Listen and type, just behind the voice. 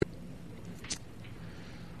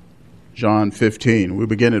John 15. We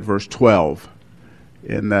begin at verse 12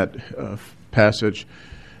 in that passage.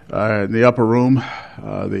 In the upper room,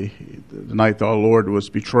 the night the Lord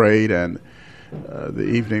was betrayed and the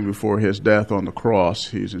evening before his death on the cross,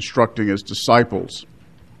 he's instructing his disciples.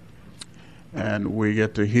 And we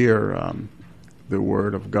get to hear the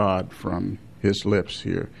word of God from his lips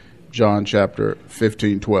here. John chapter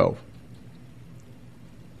 15:12.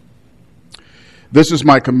 This is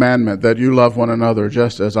my commandment, that you love one another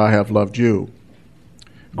just as I have loved you.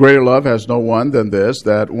 Greater love has no one than this,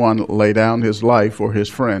 that one lay down his life for his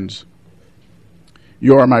friends.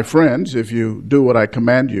 You are my friends if you do what I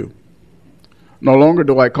command you. No longer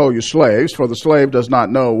do I call you slaves, for the slave does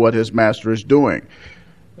not know what his master is doing.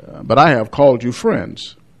 But I have called you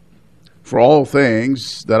friends. For all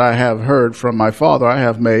things that I have heard from my Father I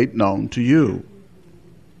have made known to you.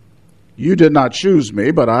 You did not choose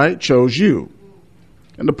me, but I chose you,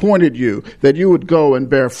 and appointed you that you would go and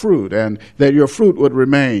bear fruit, and that your fruit would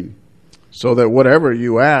remain, so that whatever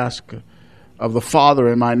you ask of the Father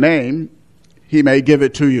in my name, he may give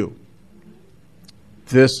it to you.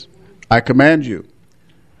 This I command you,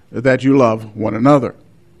 that you love one another.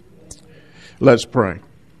 Let's pray.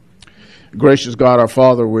 Gracious God, our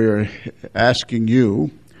Father, we're asking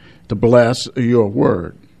you to bless your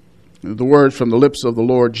word. The words from the lips of the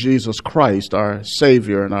Lord Jesus Christ, our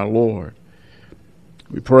Savior and our Lord.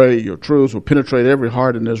 We pray your truths will penetrate every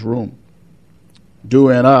heart in this room. Do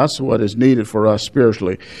in us what is needed for us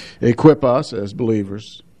spiritually. Equip us as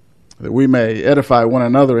believers, that we may edify one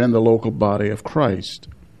another in the local body of Christ.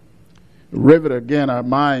 Rivet again our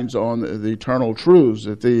minds on the eternal truths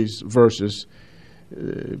that these verses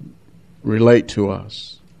relate to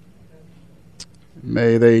us.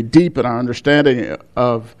 May they deepen our understanding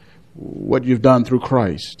of what you've done through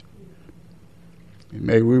Christ.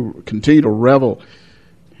 May we continue to revel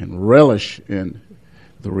and relish in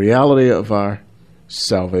the reality of our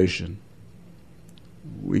salvation.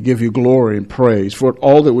 We give you glory and praise for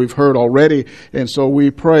all that we've heard already, and so we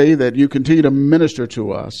pray that you continue to minister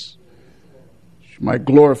to us. You might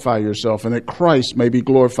glorify yourself, and that Christ may be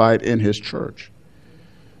glorified in his church.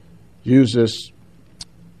 Use this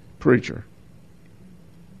preacher.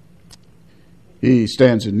 He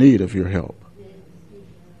stands in need of your help.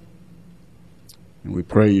 And we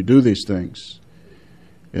pray you do these things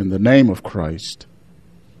in the name of Christ.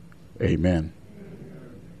 Amen.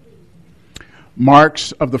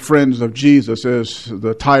 Marks of the Friends of Jesus is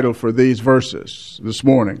the title for these verses this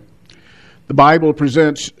morning. The Bible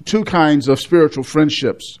presents two kinds of spiritual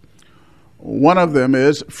friendships. One of them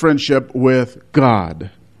is friendship with God.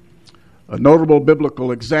 A notable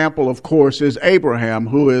biblical example, of course, is Abraham,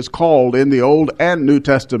 who is called in the Old and New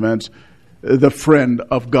Testaments the friend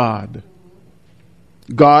of God.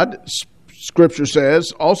 God, Scripture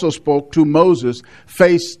says, also spoke to Moses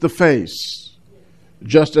face to face,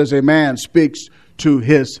 just as a man speaks to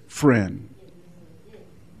his friend.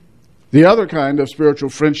 The other kind of spiritual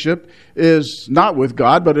friendship is not with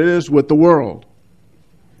God, but it is with the world.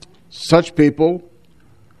 Such people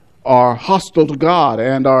are hostile to God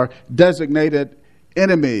and are designated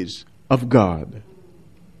enemies of God.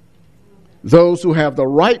 Those who have the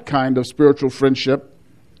right kind of spiritual friendship,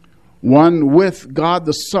 one with God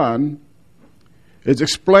the Son, is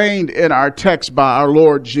explained in our text by our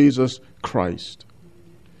Lord Jesus Christ.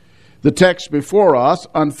 The text before us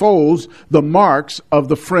unfolds the marks of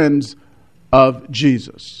the friends of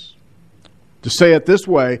Jesus. To say it this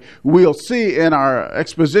way, we'll see in our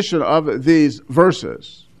exposition of these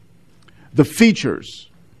verses the features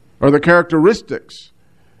or the characteristics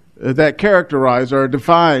that characterize or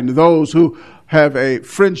define those who have a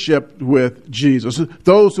friendship with Jesus,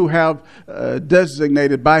 those who have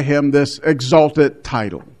designated by him this exalted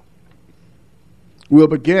title. We'll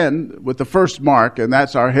begin with the first mark, and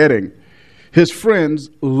that's our heading. His friends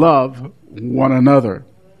love one another.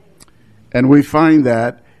 And we find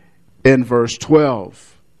that in verse 12.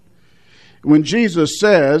 When Jesus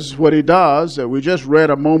says what he does, that we just read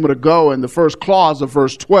a moment ago in the first clause of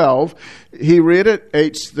verse 12, he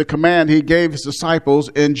reiterates the command he gave his disciples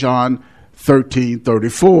in John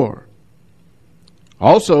 13:34.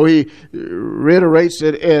 Also, he reiterates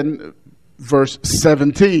it in verse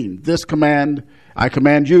 17. This command, I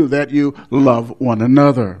command you that you love one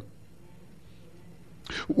another.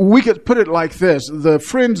 We could put it like this: the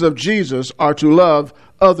friends of Jesus are to love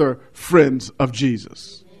other friends of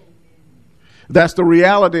Jesus. That's the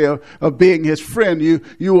reality of being his friend. You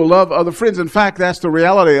will love other friends. In fact, that's the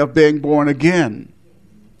reality of being born again.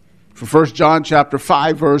 For 1 John chapter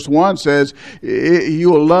 5, verse 1 says, you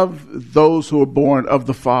will love those who are born of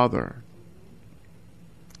the Father.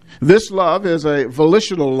 This love is a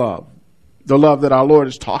volitional love. the love that our Lord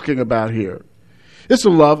is talking about here. It's a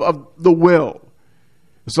love of the will.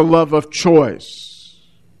 It's a love of choice.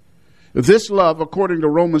 This love, according to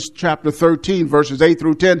Romans chapter 13, verses 8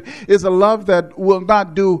 through 10, is a love that will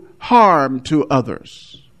not do harm to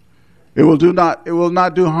others. It will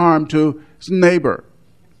not do harm to its neighbor.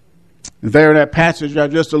 There in that passage I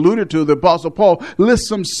just alluded to, the Apostle Paul lists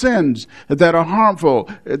some sins that are harmful,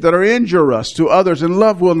 that are injurious to others, and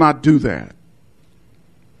love will not do that.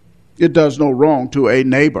 It does no wrong to a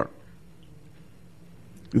neighbor.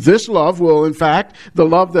 This love will, in fact, the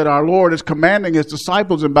love that our Lord is commanding his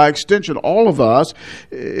disciples, and by extension all of us,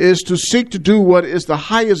 is to seek to do what is the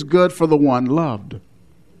highest good for the one loved,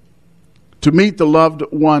 to meet the loved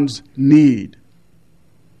one's need.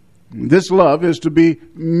 This love is to be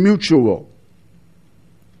mutual.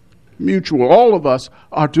 Mutual. All of us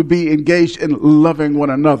are to be engaged in loving one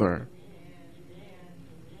another.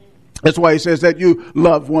 That's why he says that you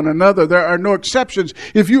love one another. There are no exceptions.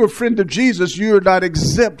 If you're a friend of Jesus, you're not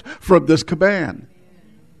exempt from this command.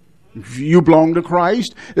 If you belong to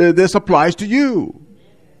Christ, this applies to you.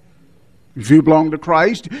 If you belong to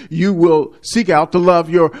Christ, you will seek out to love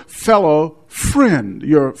your fellow friend,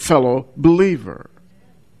 your fellow believer.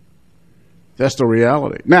 That's the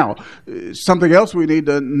reality. Now, something else we need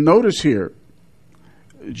to notice here.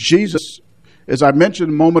 Jesus, as I mentioned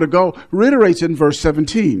a moment ago, reiterates in verse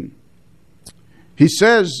 17. He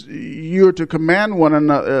says you're to command one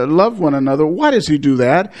another, love one another. Why does he do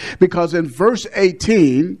that? Because in verse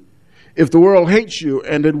 18, if the world hates you,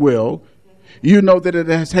 and it will, you know that it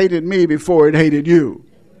has hated me before it hated you.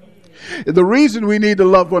 The reason we need to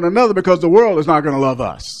love one another because the world is not going to love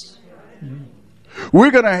us.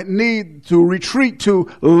 We're going to need to retreat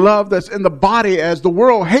to love that's in the body as the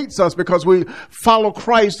world hates us because we follow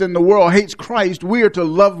Christ and the world hates Christ. We are to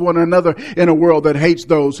love one another in a world that hates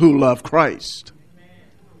those who love Christ.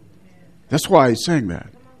 That's why he's saying that.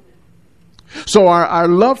 So our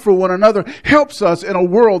love for one another helps us in a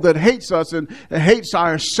world that hates us and hates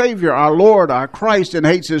our Savior, our Lord, our Christ, and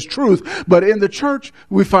hates his truth. But in the church,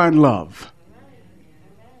 we find love.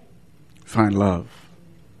 Find love.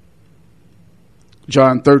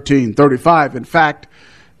 John 13:35. In fact,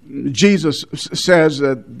 Jesus says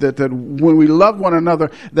that when we love one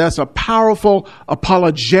another, that's a powerful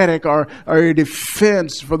apologetic or a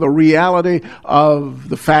defense for the reality of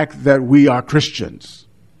the fact that we are Christians,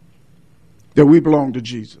 that we belong to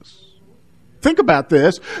Jesus. Think about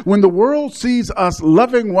this. When the world sees us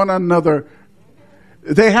loving one another,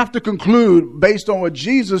 they have to conclude, based on what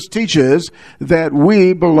Jesus teaches, that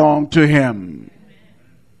we belong to him,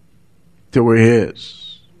 that we're his.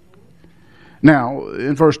 Now,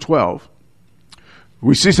 in verse 12,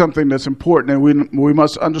 we see something that's important and we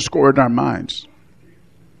must underscore it in our minds.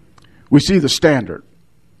 We see the standard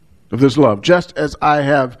of this love, just as I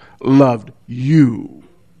have loved you.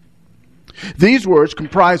 These words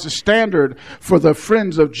comprise the standard for the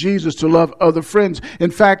friends of Jesus to love other friends.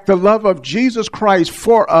 In fact, the love of Jesus Christ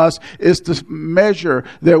for us is the measure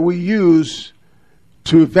that we use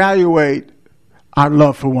to evaluate our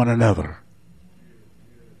love for one another.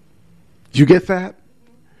 You get that?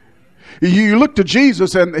 You look to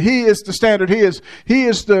Jesus and he is the standard. He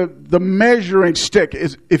is the measuring stick,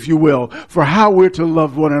 if you will, for how we're to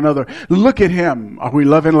love one another. Look at him. Are we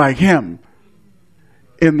loving like him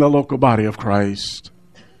in the local body of Christ?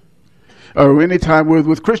 Or anytime we're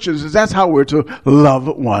with Christians, that's how we're to love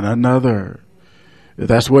one another.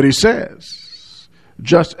 That's what he says.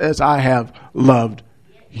 Just as I have loved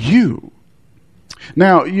you.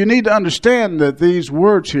 Now, you need to understand that these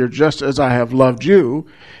words here, just as I have loved you,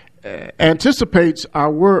 anticipates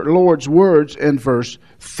our Lord's words in verse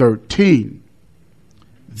 13.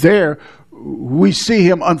 There, we see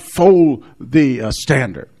him unfold the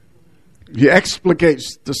standard. He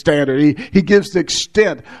explicates the standard. He gives the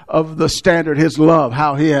extent of the standard, his love,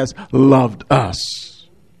 how he has loved us.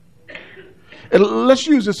 And let's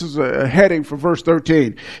use this as a heading for verse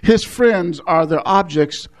 13. His friends are the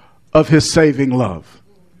objects of his saving love.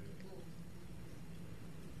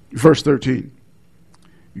 Verse 13.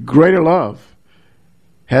 Greater love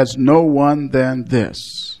has no one than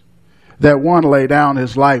this, that one lay down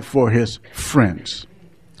his life for his friends.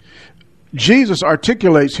 Jesus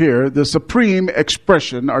articulates here the supreme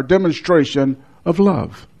expression or demonstration of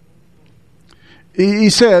love. He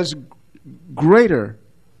says, greater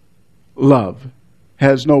love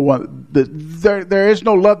has no one. There is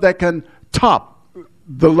no love that can top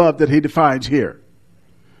the love that he defines here.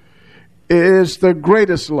 It is the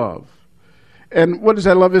greatest love. And what is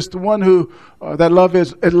that love? It's the one who, that love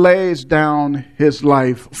is, it lays down his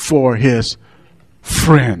life for his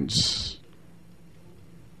friends.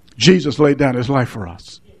 Jesus laid down his life for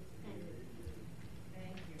us.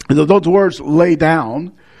 Those words lay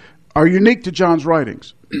down are unique to John's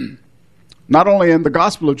writings. Not only in the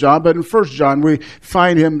Gospel of John, but in 1 John, we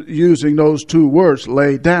find him using those two words,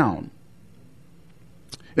 lay down.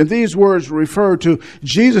 And these words refer to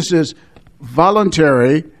Jesus'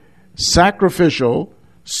 voluntary, sacrificial,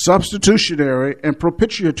 substitutionary, and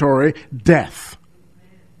propitiatory death.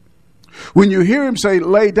 When you hear him say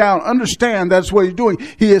lay down, understand that's what he's doing.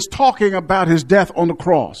 He is talking about his death on the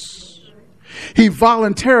cross. He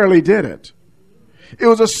voluntarily did it. It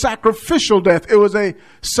was a sacrificial death. It was a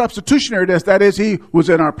substitutionary death. That is, he was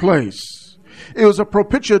in our place. It was a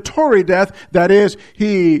propitiatory death. That is,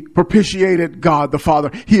 he propitiated God the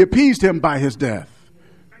Father. He appeased him by his death.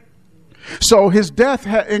 So his death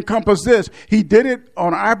encompassed this. He did it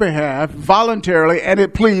on our behalf voluntarily, and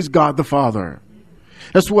it pleased God the Father.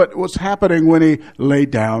 That's what was happening when he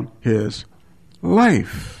laid down his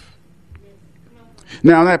life.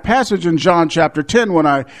 Now, in that passage in John chapter 10, when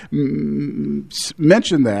I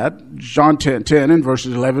mentioned that, John 10 in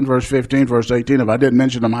verses 11, verse 15, verse 18, if I didn't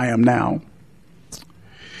mention them, I am now.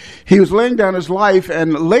 He was laying down his life,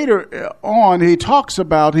 and later on he talks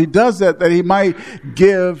about, he does that he might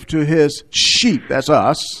give to his sheep, that's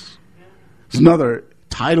us. It's another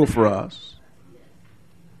title for us.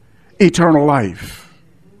 Eternal life.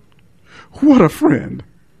 What a friend.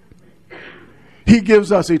 He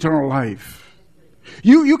gives us eternal life.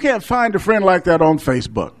 You can't find a friend like that on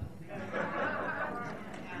Facebook.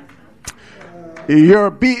 Your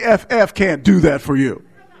BFF can't do that for you.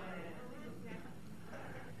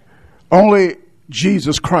 Only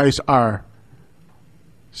Jesus Christ, our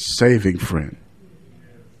saving friend.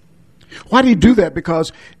 Why do you do that?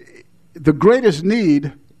 Because the greatest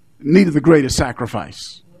need needed the greatest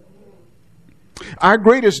sacrifice. Our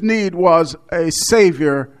greatest need was a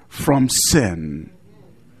Savior from sin.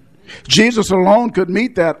 Jesus alone could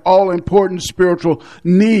meet that all-important spiritual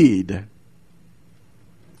need.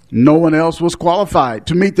 No one else was qualified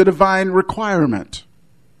to meet the divine requirement.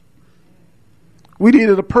 We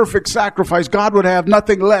needed a perfect sacrifice. God would have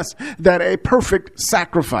nothing less than a perfect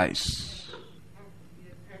sacrifice.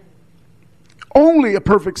 Only a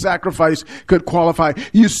perfect sacrifice could qualify.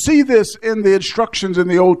 You see this in the instructions in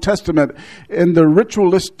the Old Testament, in the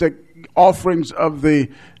ritualistic offerings of the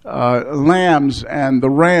lambs and the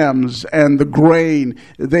rams and the grain.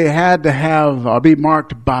 They had to be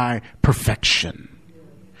marked by perfection.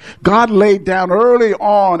 God laid down early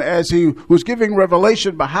on, as he was giving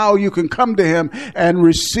revelation about how you can come to him and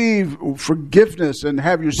receive forgiveness and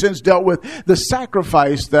have your sins dealt with, the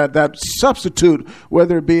sacrifice, that substitute,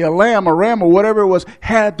 whether it be a lamb, a ram, or whatever it was,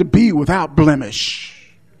 had to be without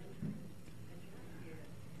blemish.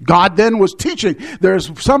 God then was teaching there's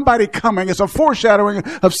somebody coming. It's a foreshadowing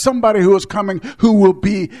of somebody who is coming who will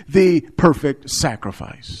be the perfect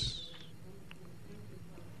sacrifice.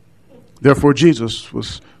 Therefore, Jesus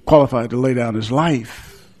was qualified to lay down his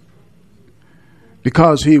life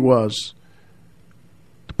because he was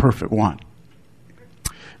the perfect one.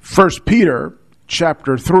 1 Peter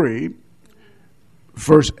chapter 3,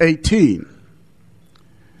 verse 18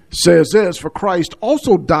 says this, "For Christ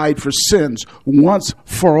also died for sins once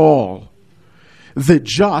for all, the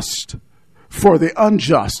just for the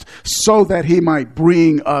unjust, so that he might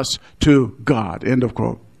bring us to God." End of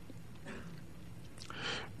quote.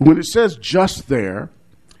 When it says just there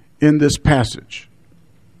in this passage,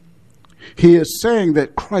 he is saying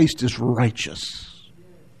that Christ is righteous.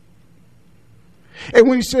 And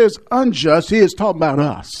when he says unjust, he is talking about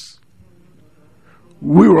us.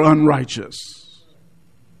 We were unrighteous.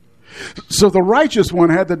 So the righteous one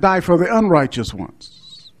had to die for the unrighteous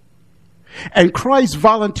ones. And Christ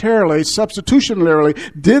voluntarily, substitutionarily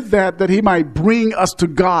did that he might bring us to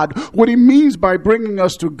God. What he means by bringing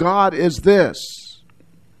us to God is this: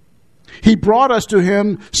 he brought us to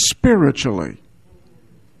him spiritually.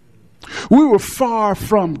 We were far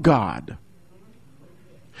from God.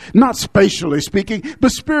 Not spatially speaking,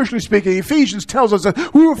 but spiritually speaking. Ephesians tells us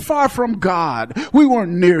that we were far from God. We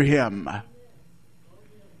weren't near him.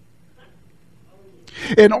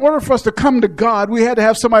 In order for us to come to God, we had to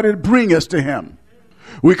have somebody to bring us to him.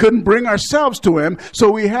 We couldn't bring ourselves to him, so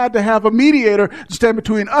we had to have a mediator to stand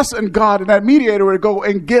between us and God, and that mediator would go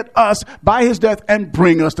and get us by his death and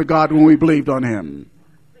bring us to God when we believed on him.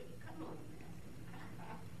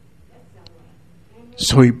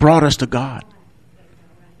 So he brought us to God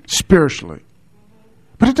spiritually.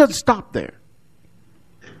 But it doesn't stop there.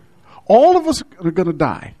 All of us are going to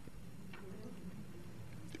die.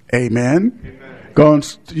 Amen? Amen.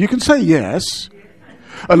 You can say yes.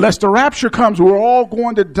 Unless the rapture comes, we're all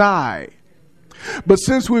going to die. But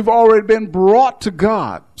since we've already been brought to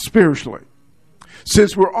God spiritually,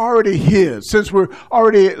 since we're already His, since we're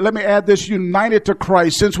already, let me add this, united to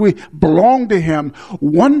Christ, since we belong to Him,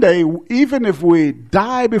 one day, even if we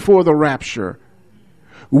die before the rapture,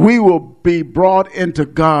 we will be brought into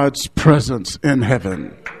God's presence in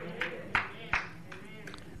heaven.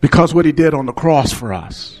 Because what He did on the cross for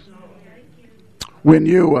us. When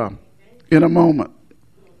you, in a moment,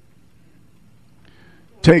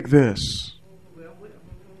 take this.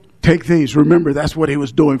 Take these. Remember, that's what He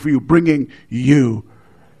was doing for you, bringing you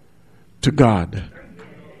to God.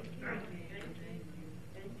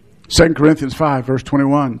 2 Corinthians 5, verse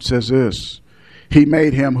 21 says this. He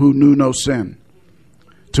made Him who knew no sin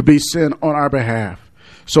to be sin on our behalf,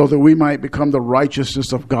 so that we might become the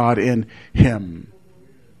righteousness of God in Him.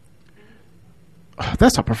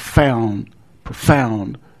 That's a profound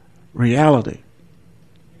reality.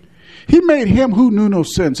 He made Him who knew no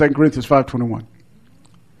sin, 2 Corinthians 5:21.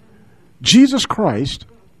 Jesus Christ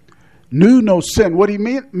knew no sin. What He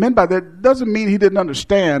meant by that doesn't mean He didn't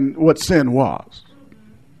understand what sin was.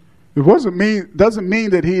 It doesn't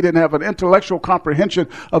mean that He didn't have an intellectual comprehension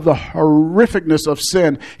of the horrificness of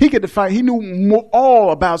sin. He knew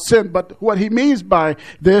all about sin, but what He means by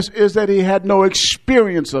this is that He had no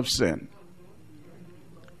experience of sin.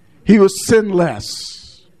 He was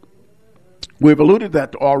sinless. We've alluded to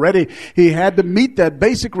that already. He had to meet that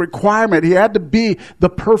basic requirement. He had to be the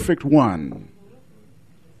perfect one.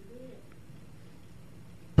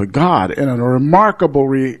 But God, in a remarkable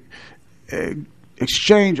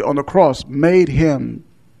exchange on the cross, made Him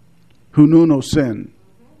who knew no sin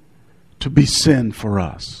to be sin for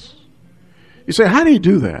us. You say, how do you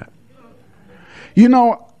do that?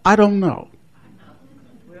 I don't know.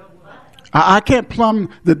 I can't plumb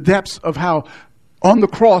the depths of how on the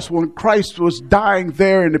cross, when Christ was dying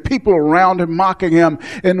there and the people around Him mocking Him,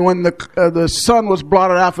 and when the sun was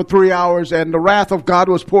blotted out for 3 hours and the wrath of God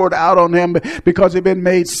was poured out on Him because He'd been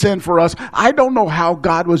made sin for us, I don't know how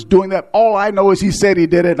God was doing that. All I know is He said He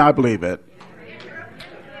did it, and I believe it.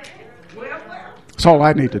 That's all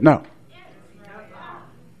I need to know.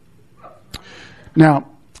 Now,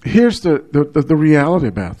 here's the reality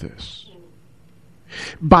about this.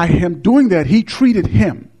 By Him doing that, He treated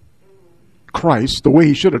Him, Christ, the way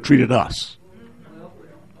He should have treated us.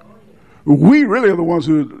 We really are the ones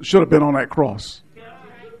who should have been on that cross.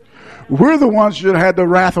 We're the ones who should have had the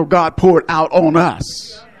wrath of God poured out on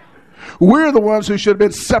us. We're the ones who should have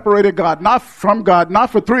been separated from God,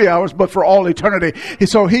 not for 3 hours, but for all eternity.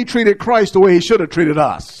 So He treated Christ the way He should have treated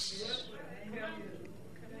us.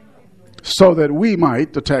 So that we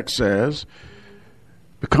might, the text says,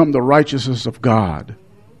 become the righteousness of God.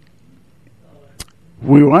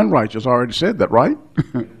 We were unrighteous. I already said that, right?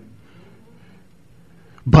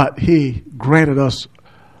 But He granted us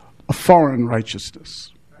a foreign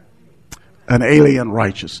righteousness, an alien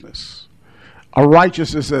righteousness, a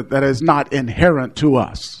righteousness that is not inherent to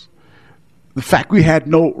us. The fact we had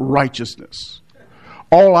no righteousness.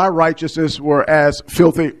 All our righteousness were as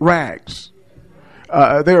filthy rags.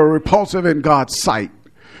 They were repulsive in God's sight.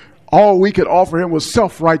 All we could offer Him was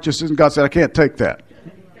self-righteousness, and God said, I can't take that.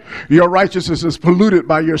 Your righteousness is polluted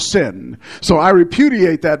by your sin. So I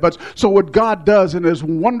repudiate that. But so what God does in His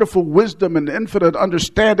wonderful wisdom and infinite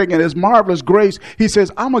understanding and His marvelous grace, He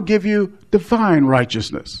says, I'm going to give you divine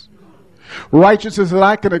righteousness. Righteousness that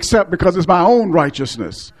I can accept because it's my own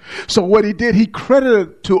righteousness. So what He did, He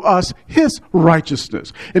credited to us His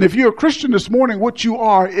righteousness. And if you're a Christian this morning, what you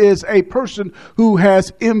are is a person who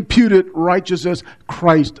has imputed righteousness,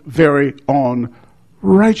 Christ's very own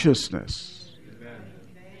righteousness.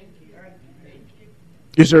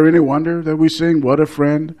 Is there any wonder that we sing, what a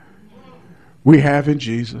friend we have in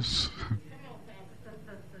Jesus?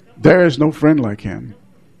 There is no friend like Him,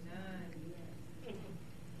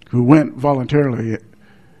 who went voluntarily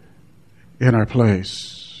in our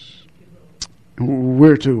place.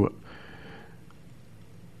 We're to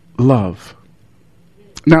love.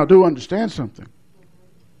 Now, do understand something.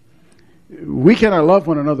 We cannot love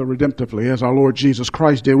one another redemptively as our Lord Jesus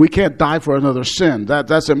Christ did. We can't die for another sin.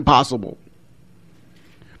 That's impossible.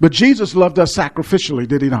 But Jesus loved us sacrificially,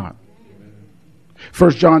 did He not?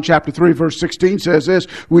 1 John chapter 3, verse 16 says this,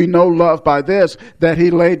 we know love by this, that He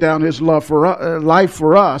laid down His life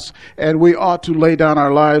for us, and we ought to lay down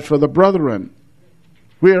our lives for the brethren.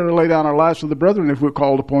 We are to lay down our lives for the brethren if we're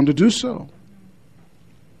called upon to do so.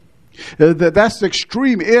 That's the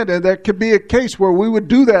extreme end, and there could be a case where we would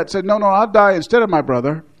do that, say, no, I'll die instead of my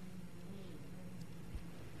brother.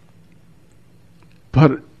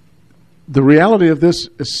 But The reality of this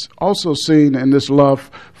is also seen in this love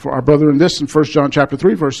for our brother in this in 1 John chapter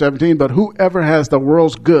 3, verse 17. But whoever has the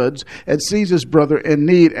world's goods and sees his brother in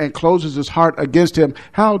need and closes his heart against him,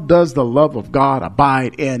 how does the love of God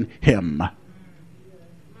abide in him?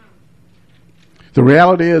 The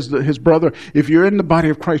reality is that his brother, if you're in the body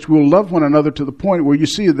of Christ, we will love one another to the point where you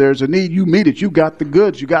see there's a need, you meet it. You got the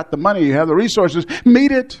goods, you got the money, you have the resources,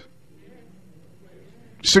 meet it.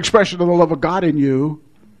 It's expression of the love of God in you.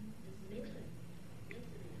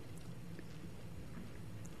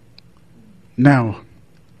 Now,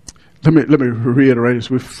 let me reiterate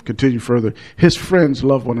as we continue further. His friends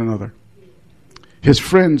love one another. His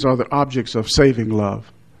friends are the objects of saving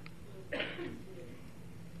love.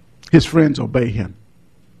 His friends obey him.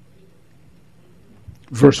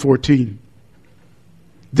 Verse 14.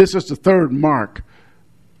 This is the third mark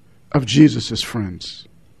of Jesus' friends.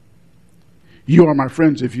 You are my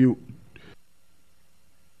friends if you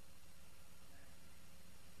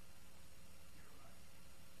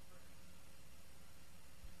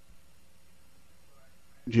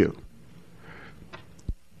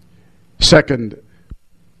Second,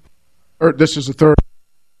 this is the third.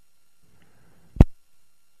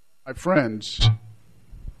 My friends,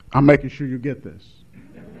 I'm making sure you get this.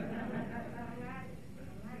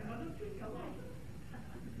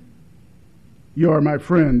 You are my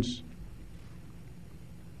friends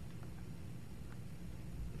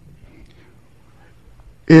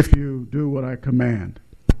if you do what I command.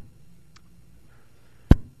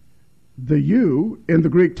 The you in the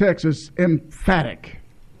Greek text is emphatic.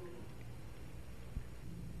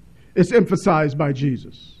 It's emphasized by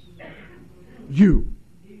Jesus. You.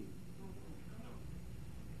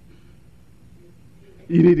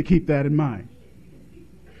 You need to keep that in mind.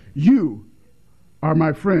 You are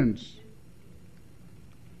my friends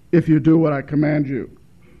if you do what I command you.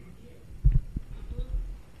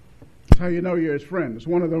 That's how you know you're his friend. It's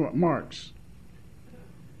one of the marks.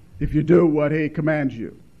 If you do what he commands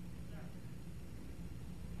you.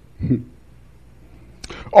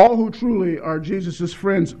 All who truly are Jesus'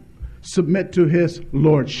 friends submit to his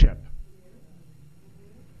lordship.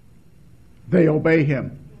 They obey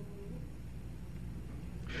him.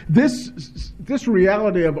 This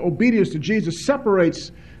reality of obedience to Jesus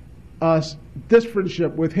separates us, this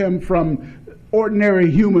friendship with him, from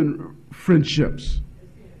ordinary human friendships.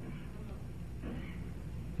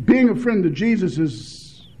 Being a friend to Jesus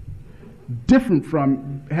is different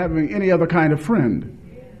from having any other kind of friend.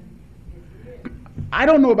 I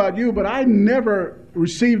don't know about you, but I never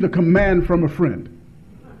received a command from a friend.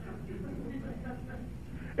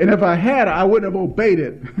 And if I had, I wouldn't have obeyed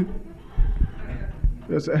it.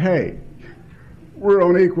 They said, hey, we're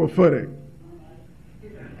on equal footing.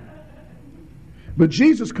 But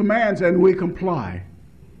Jesus commands and we comply.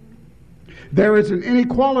 There is an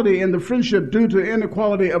inequality in the friendship due to the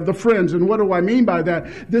inequality of the friends. And what do I mean by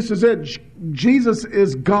that? This is it. Jesus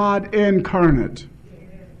is God incarnate.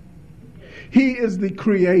 He is the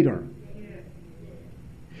creator,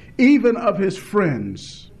 even of his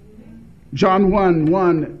friends. John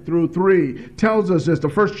 1 through 3 tells us this. The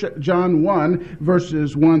first John 1,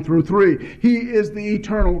 verses 1 through 3. He is the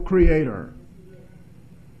eternal creator.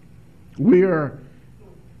 We are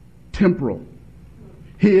temporal.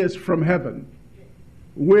 He is from heaven.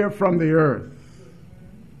 We're from the earth.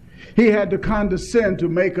 He had to condescend to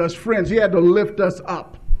make us friends. He had to lift us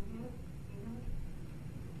up.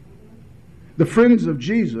 The friends of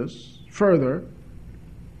Jesus, further,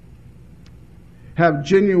 have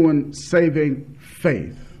genuine saving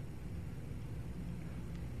faith.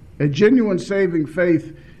 A genuine saving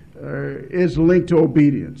faith is linked to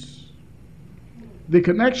obedience. The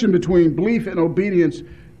connection between belief and obedience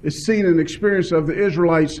is seen in the experience of the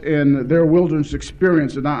Israelites in their wilderness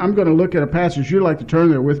experience. And I'm going to look at a passage. You'd like to turn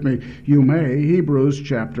there with me, you may. Hebrews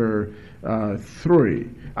chapter 3.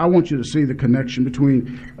 I want you to see the connection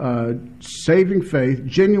between saving faith,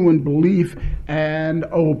 genuine belief, and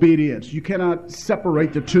obedience. You cannot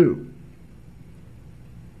separate the two.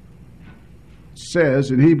 It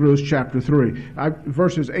says in Hebrews chapter 3,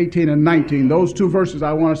 verses 18 and 19, those two verses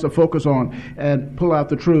I want us to focus on and pull out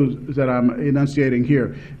the truths that I'm enunciating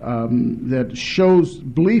here, that shows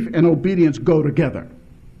belief and obedience go together.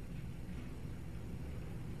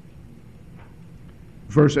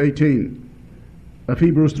 Verse 18 of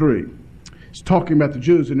Hebrews 3. It's talking about the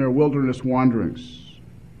Jews in their wilderness wanderings.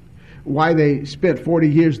 Why they spent 40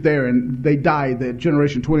 years there and they died, the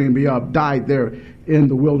generation 20 and beyond died there in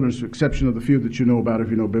the wilderness, with the exception of the few that you know about if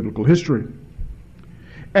you know biblical history.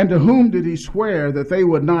 And to whom did he swear that they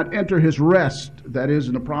would not enter his rest, that is,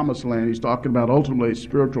 in the promised land? He's talking about ultimately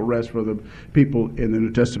spiritual rest for the people in the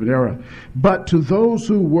New Testament era. But to those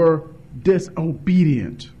who were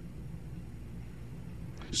disobedient.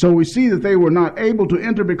 So we see that they were not able to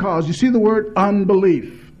enter because, you see the word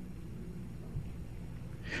unbelief.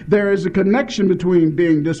 There is a connection between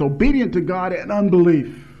being disobedient to God and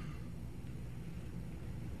unbelief.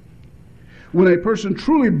 When a person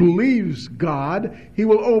truly believes God, he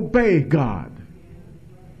will obey God.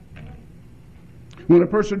 When a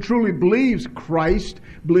person truly believes Christ,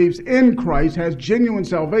 believes in Christ, has genuine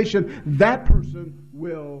salvation, that person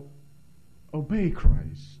will obey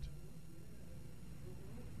Christ.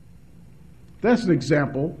 That's an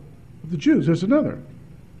example of the Jews. There's another.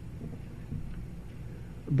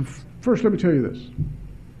 But first, let me tell you this.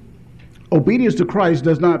 Obedience to Christ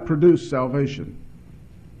does not produce salvation.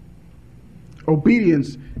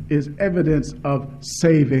 Obedience is evidence of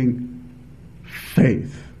saving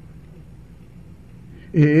faith.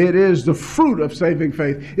 It is the fruit of saving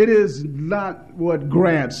faith. It is not what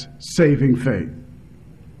grants saving faith.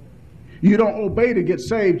 You don't obey to get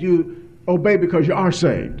saved. You obey because you are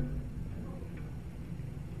saved.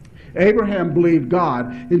 Abraham believed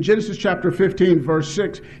God. In Genesis chapter 15, verse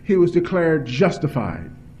 6, he was declared justified,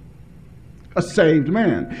 a saved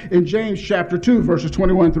man. In James chapter 2, verses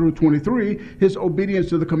 21 through 23, his obedience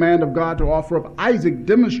to the command of God to offer up Isaac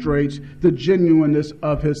demonstrates the genuineness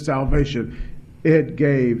of his salvation. It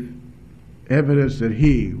gave evidence that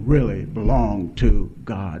he really belonged to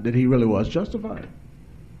God, that he really was justified.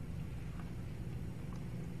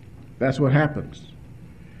 That's what happens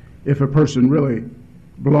if a person really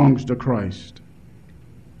belongs to Christ.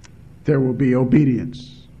 There will be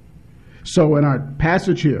obedience. So in our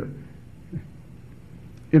passage here,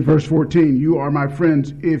 in verse 14, you are my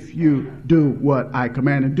friends if you do what I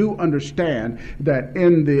command. And do understand that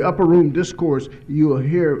in the upper room discourse, you will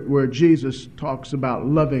hear where Jesus talks about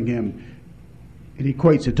loving him and he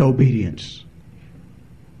equates it to obedience.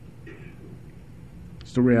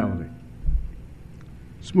 It's the reality.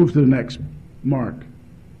 Let's move to the next mark.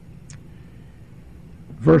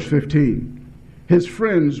 Verse 15. His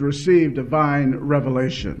friends received divine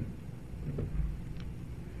revelation.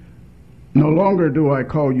 No longer do I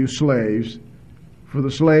call you slaves, for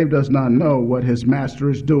the slave does not know what his master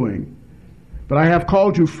is doing. But I have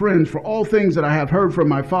called you friends, for all things that I have heard from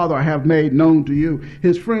my Father I have made known to you.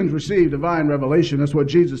 His friends received divine revelation. That's what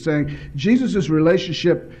Jesus is saying. Jesus'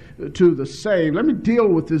 relationship to the saved. Let me deal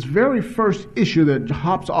with this very first issue that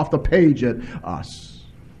hops off the page at us.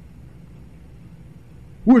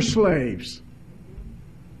 We're slaves.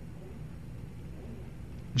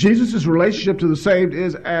 Jesus' relationship to the saved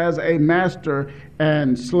is as a master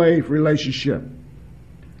and slave relationship.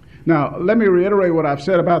 Now, let me reiterate what I've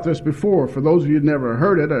said about this before. For those of you who never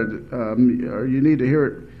heard it, or you need to hear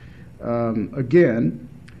it again.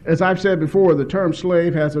 As I've said before, the term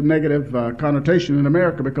slave has a negative connotation in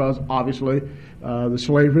America because, obviously, the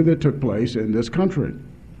slavery that took place in this country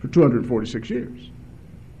for 246 years.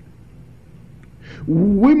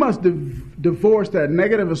 We must divorce that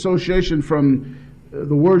negative association from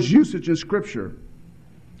the word's usage in Scripture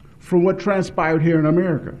from what transpired here in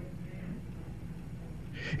America.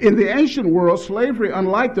 In the ancient world, slavery,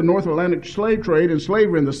 unlike the North Atlantic slave trade and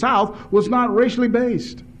slavery in the South, was not racially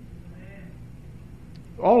based.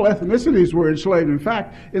 All ethnicities were enslaved. In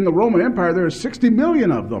fact, in the Roman Empire, there are 60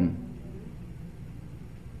 million of them.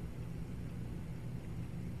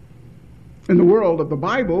 In the world of the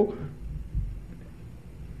Bible,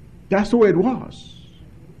 that's the way it was.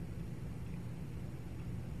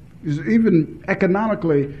 It's even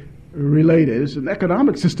economically related. It's an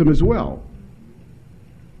economic system as well.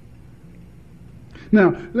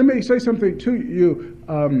 Now, let me say something to you.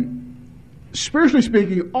 Spiritually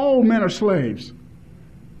speaking, all men are slaves.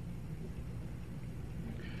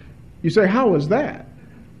 You say, how is that?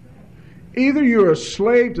 Either you're a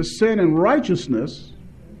slave to sin and righteousness,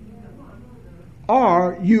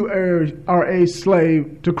 or you are a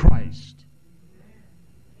slave to Christ.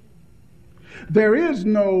 There is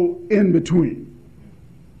no in between.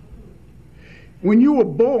 When you were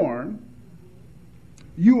born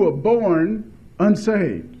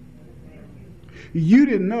unsaved. You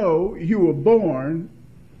didn't know you were born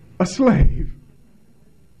a slave.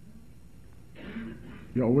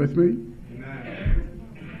 Y'all with me?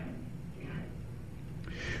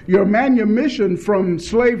 Your manumission from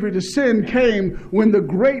slavery to sin came when the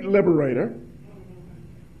great liberator,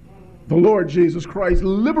 the Lord Jesus Christ,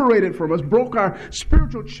 liberated from us, broke our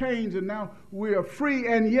spiritual chains, and now we are free,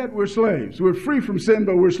 and yet we're slaves. We're free from sin,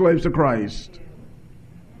 but we're slaves to Christ.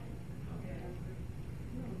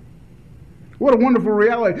 What a wonderful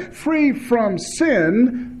reality. Free from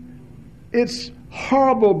sin, it's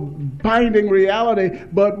horrible, binding reality,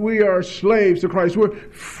 but we are slaves to Christ. We're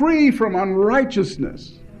free from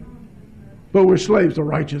unrighteousness. but we're slaves to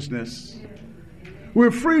righteousness.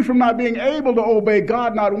 We're free from not being able to obey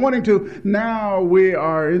God, not wanting to. Now we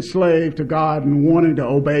are enslaved to God and wanting to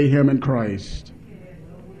obey Him in Christ.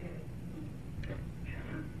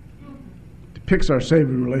 It depicts our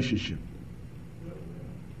saving relationship.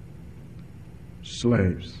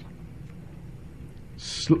 Slaves.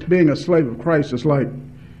 Being a slave of Christ is like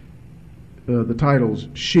the titles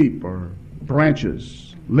sheep or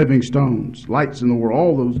branches, living stones, lights in the world.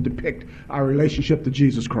 All those depict our relationship to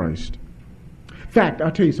Jesus Christ. In fact,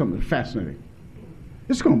 I'll tell you something fascinating.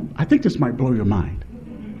 I think this might blow your mind.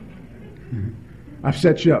 I've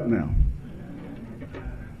set you up now.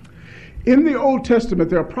 In the Old Testament,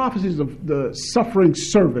 there are prophecies of the suffering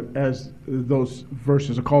servant, as those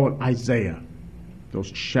verses are called, Isaiah,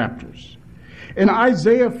 those chapters. In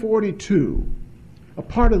Isaiah 42, a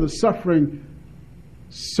part of the suffering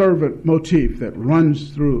servant motif that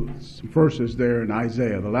runs through some verses there in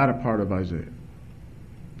Isaiah, the latter part of Isaiah.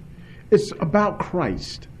 It's about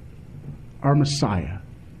Christ, our Messiah.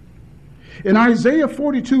 In Isaiah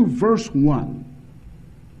 42, verse 1,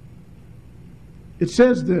 it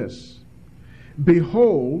says this,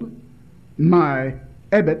 "Behold my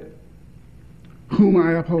Ebed, whom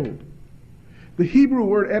I uphold." The Hebrew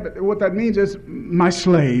word Ebed, what that means is my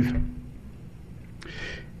slave.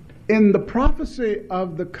 In the prophecy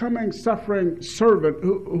of the coming suffering servant,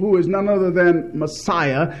 who is none other than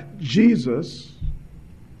Messiah, Jesus,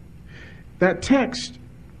 that text,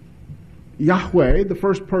 Yahweh, the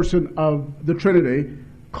first person of the Trinity,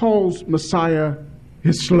 calls Messiah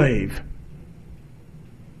his slave.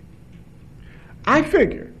 I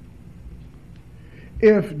figure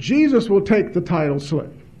if Jesus will take the title slave,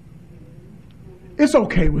 it's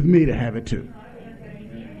okay with me to have it too.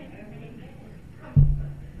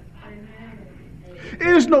 It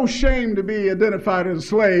is no shame to be identified as a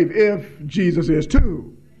slave if Jesus is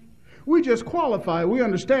too. We just qualify. We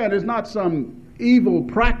understand it's not some evil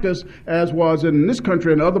practice as was in this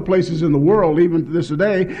country and other places in the world, even to this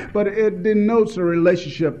day, but it denotes a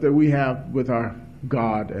relationship that we have with our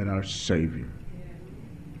God and our Savior.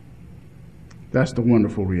 That's the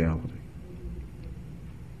wonderful reality.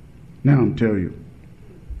 Now I'm telling you,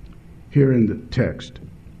 here in the text,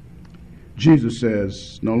 Jesus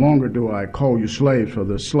says, "No longer do I call you slaves, for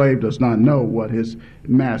the slave does not know what his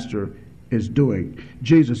master is doing."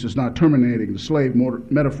 Jesus is not terminating the slave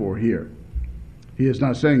metaphor here. He is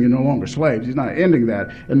not saying you're no longer slaves. He's not ending that.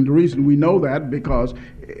 And the reason we know that, because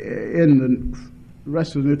in the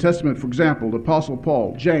rest of the New Testament, for example, the Apostle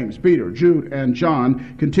Paul, James, Peter, Jude, and John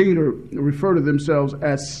continue to refer to themselves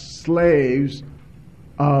as slaves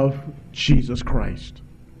of Jesus Christ.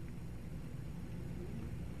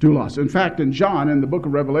 Doulos. In fact, in John, in the book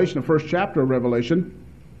of Revelation, the first chapter of Revelation,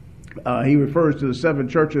 he refers to the 7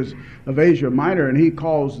 churches of Asia Minor, and he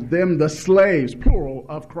calls them the slaves, plural,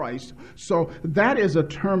 of Christ. So that is a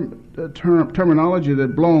terminology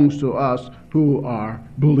that belongs to us who are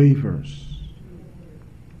believers.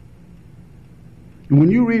 And when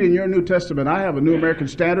you read in your New Testament, I have a New American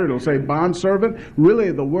Standard, it'll say bondservant. Really,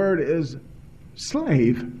 the word is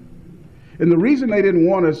slave. And the reason they didn't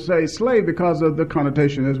want to say slave because of the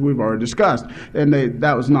connotation, as we've already discussed, and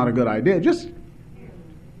that was not a good idea. Just,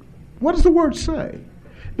 what does the word say?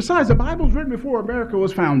 Besides, the Bible was written before America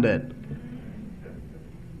was founded.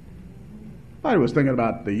 I was thinking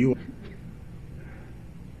about the U.S.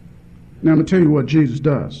 Now I'm going to tell you what Jesus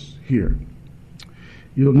does here.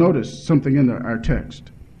 You'll notice something in our text.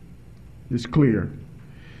 It's clear.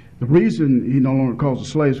 The reason he no longer calls them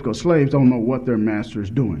slaves is because slaves don't know what their master is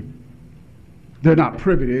doing. They're not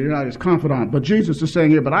privy, they're not his confidant. But Jesus is saying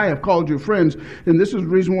here, "But I have called you friends, and this is the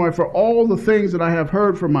reason why, for all the things that I have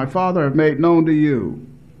heard from my Father I have made known to you."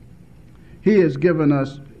 He has given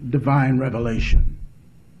us divine revelation.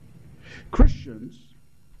 Christians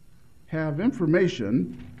have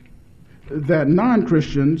information that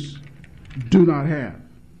non-Christians do not have.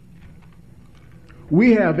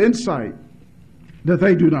 We have insight that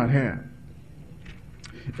they do not have.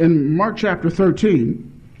 In Mark chapter 13,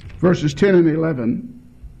 verses 10 and 11,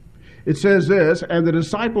 it says this, and the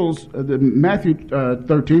disciples, Matthew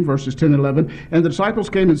 13, verses 10 and 11, and the disciples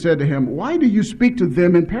came and said to him, "Why do you speak to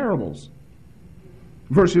them in parables?"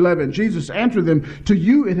 Verse 11, Jesus answered them, "To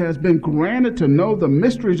you it has been granted to know the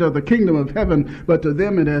mysteries of the kingdom of heaven, but to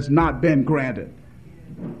them it has not been granted."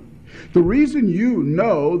 The reason you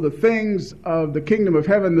know the things of the kingdom of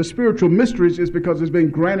heaven, the spiritual mysteries, is because it's been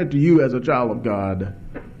granted to you as a child of God.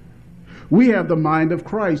 We have the mind of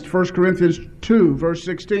Christ. 1 Corinthians 2, verse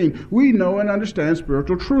 16. We know and understand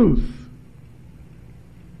spiritual truth.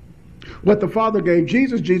 What the Father gave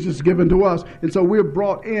Jesus, Jesus is given to us. And so we're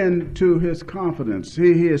brought into his confidence.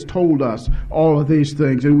 He has told us all of these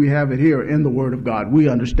things, and we have it here in the Word of God. We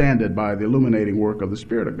understand it by the illuminating work of the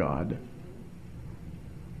Spirit of God.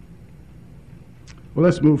 Well,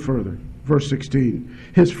 let's move further. Verse 16.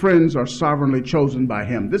 His friends are sovereignly chosen by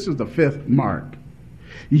him. This is the fifth mark.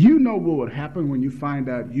 You know what would happen when you find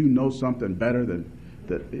out you know something better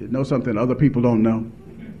know something other people don't know.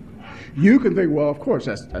 You can think, well, of course,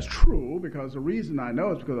 that's true, because the reason I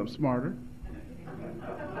know is because I'm smarter,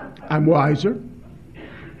 I'm wiser,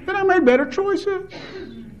 and I made better choices.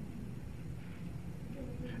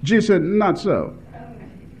 Jesus said, not so.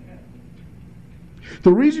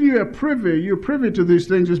 The reason you're privy to these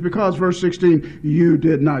things is because, verse 16, you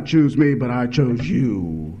did not choose me, but I chose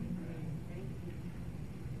you.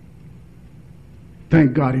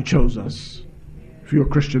 Thank God he chose us. If you're a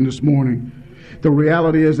Christian this morning, the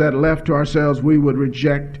reality is that left to ourselves, we would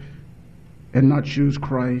reject and not choose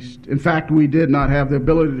Christ. In fact, we did not have the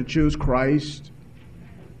ability to choose Christ.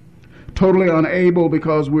 Totally unable,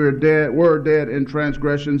 because we're dead in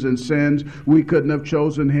transgressions and sins. We couldn't have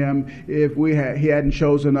chosen him if he hadn't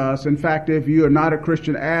chosen us. In fact, if you are not a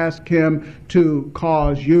Christian, ask him to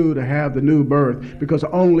cause you to have the new birth, because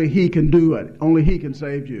only he can do it. Only he can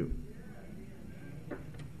save you.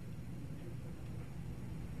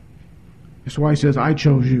 That's why he says, I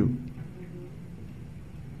chose you.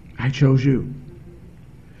 I chose you.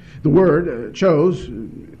 The word chose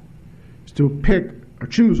is to pick or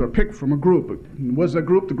choose or pick from a group. What's that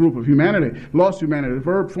group? The group of humanity, lost humanity. The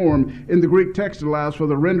verb form in the Greek text allows for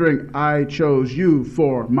the rendering, I chose you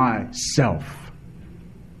for myself.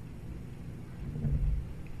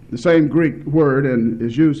 The same Greek word and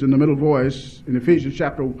is used in the middle voice in Ephesians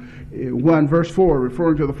chapter 1, verse 4,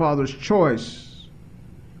 referring to the Father's choice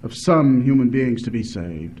of some human beings to be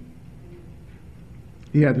saved.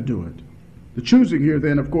 He had to do it. The choosing here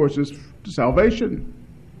then, of course, is salvation.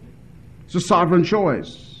 It's a sovereign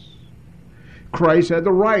choice. Christ had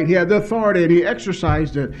the right, he had the authority, and he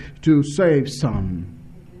exercised it to save some.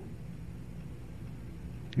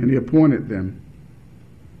 And he appointed them,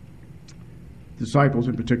 disciples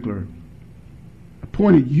in particular,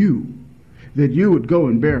 appointed you, that you would go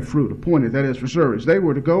and bear fruit. Appointed, that is, for service. They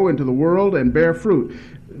were to go into the world and bear fruit.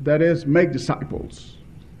 That is, make disciples.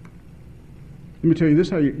 Let me tell you this,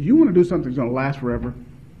 how you want to do something that's going to last forever.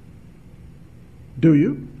 Do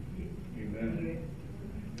you? Amen.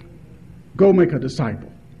 Go make a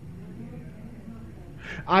disciple.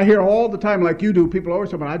 I hear all the time, like you do, people always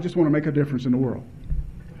talk about, I just want to make a difference in the world.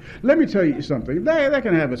 Let me tell you something. That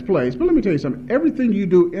can have its place, but let me tell you something. Everything you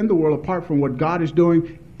do in the world, apart from what God is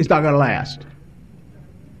doing, it's not going to last.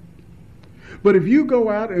 But if you go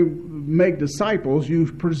out and make disciples,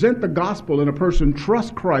 you present the gospel and a person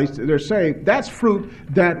trusts Christ, they're saved, that's fruit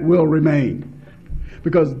that will remain.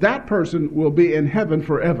 Because that person will be in heaven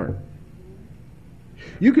forever.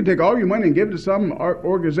 You can take all your money and give it to some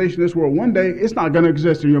organization in this world. One day, it's not going to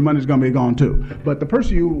exist and your money's going to be gone too. But the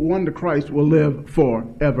person you won to Christ will live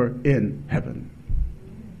forever in heaven.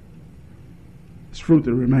 It's fruit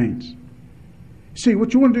that remains. See,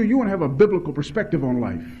 what you want to do, you want to have a biblical perspective on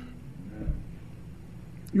life.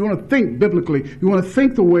 You want to think biblically. You want to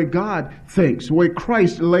think the way God thinks, the way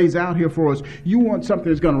Christ lays out here for us. You want something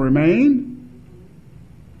that's going to remain.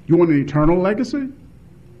 You want an eternal legacy.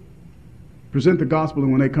 Present the gospel,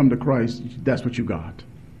 and when they come to Christ, that's what you got.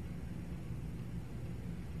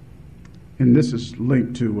 And this is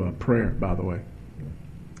linked to prayer, by the way.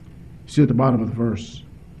 See at the bottom of the verse.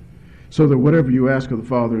 So that whatever you ask of the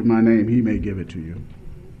Father in my name, he may give it to you.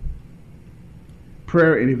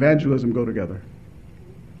 Prayer and evangelism go together.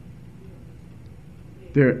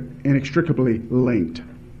 They're inextricably linked.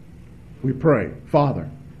 We pray,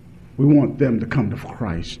 Father, we want them to come to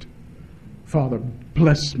Christ. Father,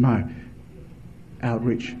 bless my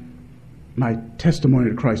outreach, my testimony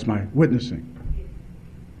to Christ, my witnessing.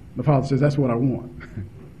 The Father says, that's what I want.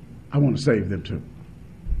 I want to save them too.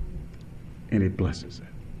 And he blesses it.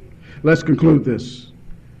 Let's conclude this.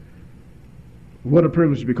 What a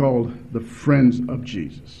privilege to be called the friends of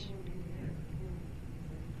Jesus.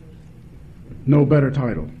 No better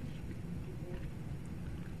title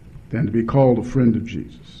than to be called a friend of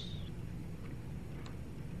Jesus.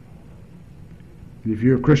 And if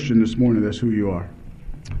you're a Christian this morning, that's who you are.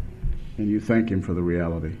 And you thank him for the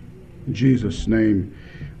reality. In Jesus' name,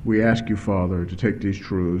 we ask you, Father, to take these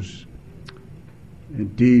truths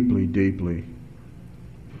and deeply, deeply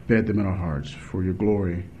bed them in our hearts for your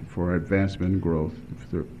glory, for our advancement and growth,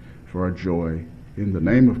 for our joy. In the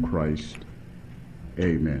name of Christ,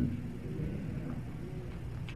 amen.